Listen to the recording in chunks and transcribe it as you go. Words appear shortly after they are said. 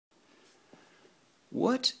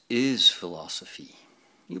What is philosophy?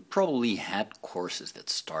 You probably had courses that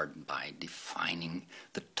start by defining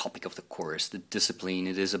the topic of the course, the discipline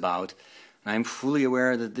it is about. I'm fully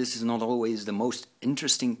aware that this is not always the most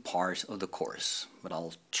interesting part of the course, but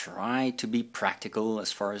I'll try to be practical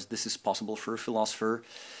as far as this is possible for a philosopher,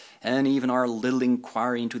 and even our little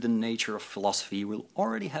inquiry into the nature of philosophy will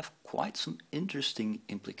already have quite some interesting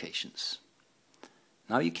implications.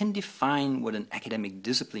 Now, you can define what an academic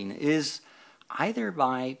discipline is either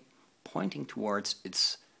by pointing towards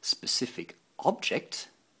its specific object,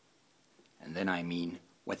 and then I mean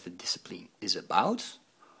what the discipline is about,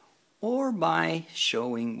 or by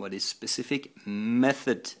showing what its specific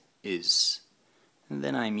method is, and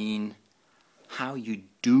then I mean how you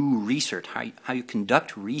do research, how you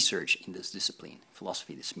conduct research in this discipline.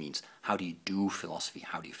 Philosophy, this means how do you do philosophy,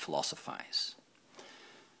 how do you philosophize.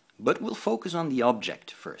 But we'll focus on the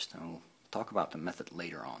object first, and we'll talk about the method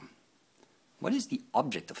later on. What is the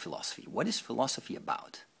object of philosophy? What is philosophy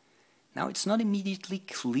about? Now, it's not immediately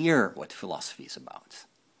clear what philosophy is about.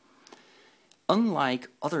 Unlike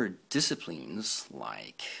other disciplines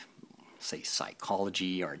like, say,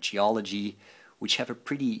 psychology or geology, which have a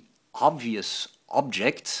pretty obvious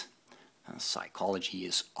object, psychology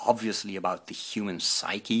is obviously about the human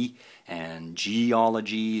psyche, and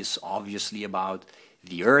geology is obviously about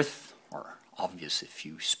the earth, or obvious if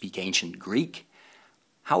you speak ancient Greek.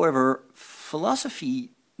 However,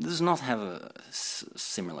 philosophy does not have a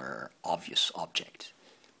similar obvious object.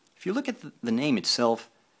 If you look at the name itself,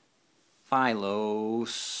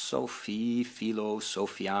 philosophia,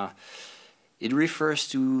 it refers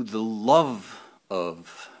to the love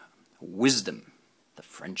of wisdom, the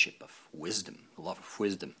friendship of wisdom, the love of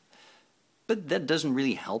wisdom. But that doesn't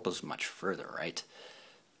really help us much further, right?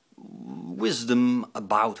 Wisdom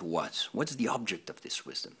about what? What's the object of this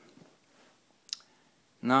wisdom?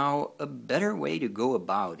 Now, a better way to go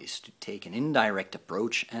about is to take an indirect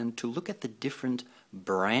approach and to look at the different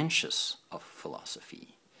branches of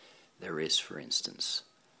philosophy. There is, for instance,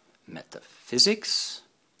 metaphysics.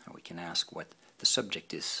 Now we can ask what the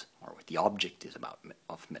subject is or what the object is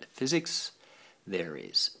of metaphysics. There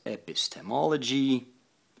is epistemology.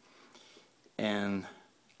 And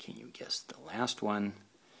can you guess the last one?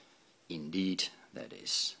 Indeed, that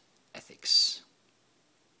is ethics.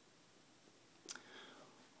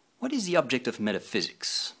 What is the object of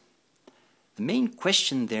metaphysics? The main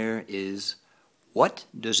question there is, what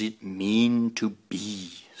does it mean to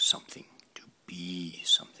be something? To be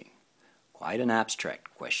something. Quite an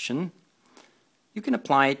abstract question. You can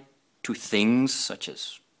apply it to things such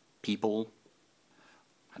as people.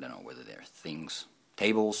 I don't know whether they're things.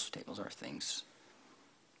 Tables are things.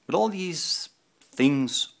 But all these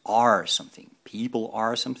things are something. People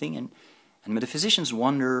are something. And metaphysicians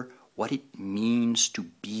wonder what it means to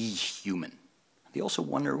be human. They also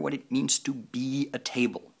wonder what it means to be a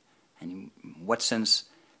table, and in what sense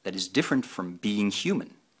that is different from being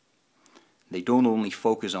human. They don't only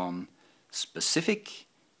focus on specific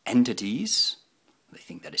entities, they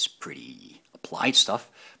think that is pretty applied stuff,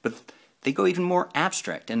 but they go even more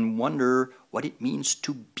abstract and wonder what it means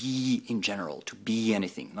to be in general, to be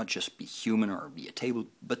anything, not just be human or be a table,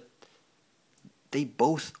 but they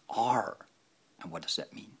both are. And what does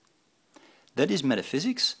that mean? That is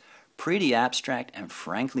metaphysics, pretty abstract and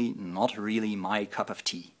frankly not really my cup of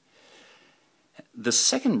tea. The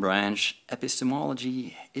second branch,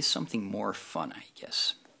 epistemology, is something more fun, I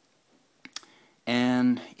guess.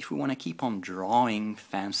 And if we want to keep on drawing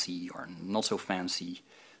fancy or not so fancy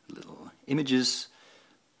little images,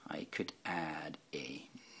 I could add a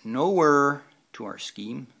knower to our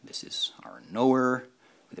scheme. This is our knower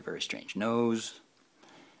with a very strange nose.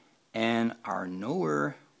 And our knower,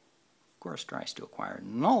 of course, tries to acquire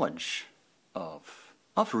knowledge of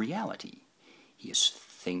reality. He is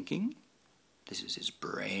thinking. This is his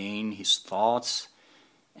brain, his thoughts,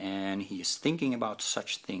 and he is thinking about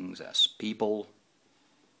such things as people.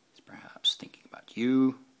 He's perhaps thinking about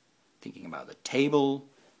you, thinking about the table,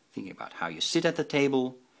 thinking about how you sit at the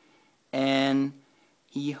table, and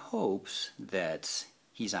he hopes that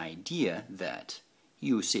his idea that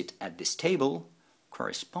you sit at this table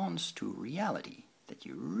corresponds to reality, that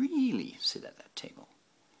you really sit at that table.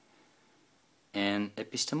 And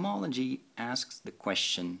epistemology asks the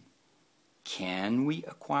question, can we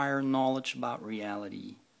acquire knowledge about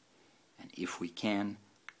reality? And if we can,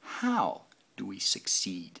 how do we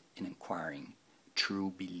succeed in acquiring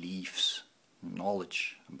true beliefs,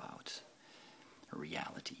 knowledge about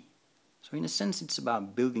reality? So in a sense, it's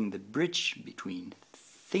about building the bridge between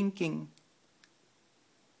thinking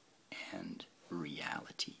and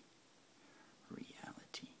reality.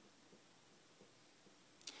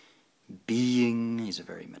 Being is a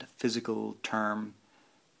very metaphysical term,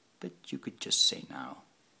 but you could just say now,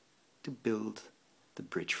 to build the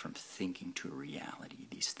bridge from thinking to reality,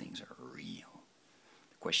 these things are real.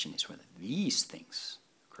 The question is whether these things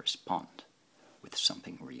correspond with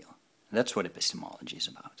something real. That's what epistemology is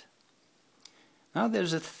about. Now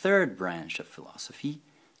there's a third branch of philosophy,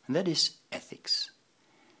 and that is ethics.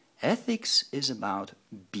 Ethics is about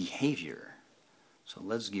behavior. So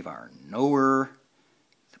let's give our knower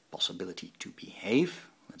the possibility to behave.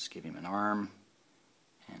 Let's give him an arm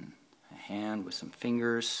and a hand with some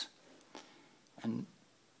fingers. And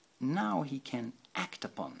now he can act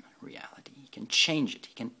upon reality. He can change it.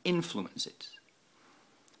 He can influence it.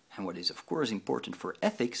 And what is of course important for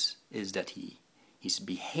ethics is that his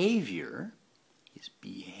behavior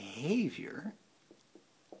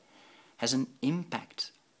has an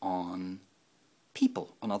impact on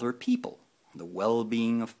people, on other people, on the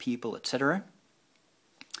well-being of people, etc.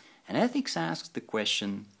 And ethics asks the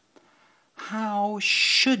question, how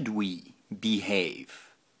should we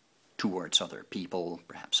behave towards other people,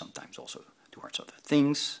 perhaps sometimes also towards other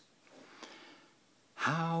things?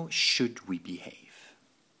 How should we behave?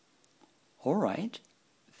 All right,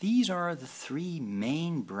 these are the three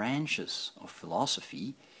main branches of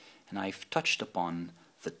philosophy, and I've touched upon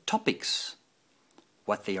the topics,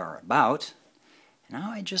 what they are about.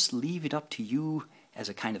 Now I just leave it up to you as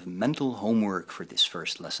a kind of mental homework for this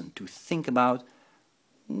first lesson to think about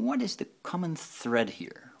what is the common thread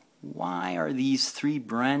here? Why are these three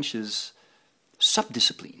branches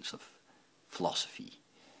subdisciplines of philosophy?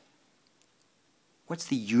 What's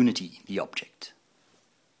the unity, the object?